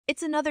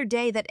It's another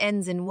day that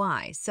ends in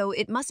Y, so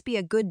it must be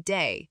a good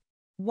day.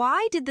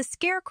 Why did the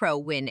Scarecrow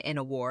win an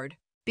award?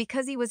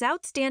 Because he was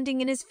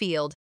outstanding in his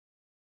field.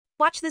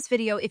 Watch this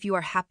video if you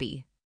are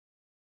happy.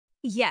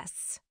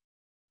 Yes.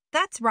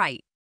 That's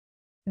right.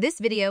 This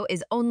video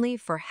is only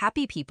for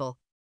happy people.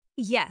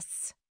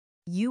 Yes.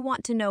 You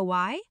want to know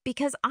why?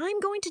 Because I'm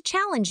going to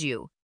challenge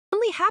you.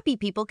 Only happy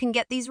people can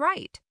get these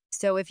right.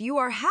 So if you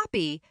are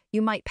happy,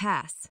 you might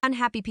pass.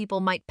 Unhappy people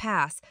might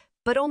pass,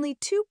 but only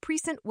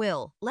 2%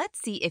 will.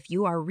 Let's see if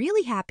you are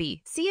really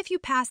happy. See if you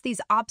pass these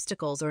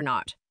obstacles or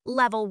not.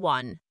 Level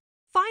 1.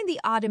 Find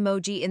the odd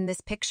emoji in this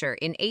picture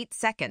in 8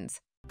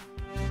 seconds.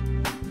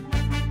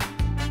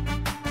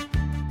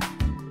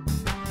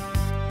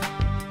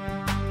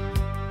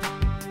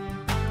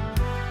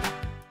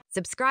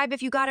 Subscribe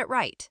if you got it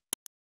right.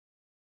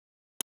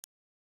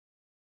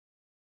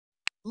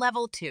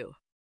 Level 2.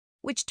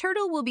 Which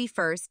turtle will be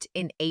first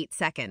in 8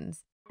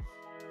 seconds?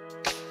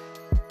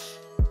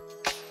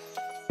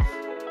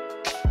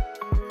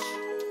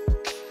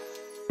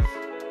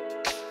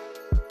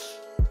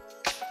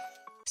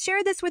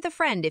 Share this with a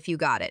friend if you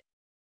got it.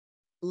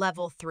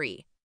 Level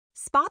 3.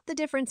 Spot the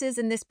differences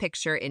in this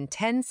picture in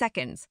 10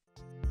 seconds.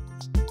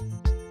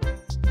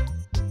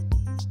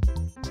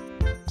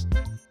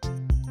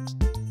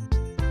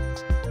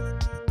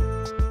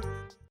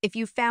 If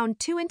you found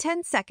 2 in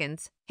 10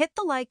 seconds, hit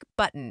the like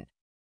button.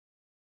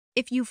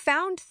 If you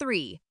found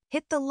 3,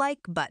 hit the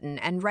like button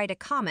and write a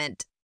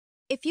comment.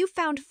 If you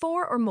found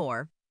 4 or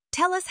more,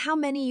 tell us how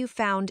many you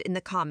found in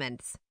the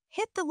comments.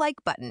 Hit the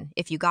like button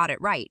if you got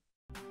it right.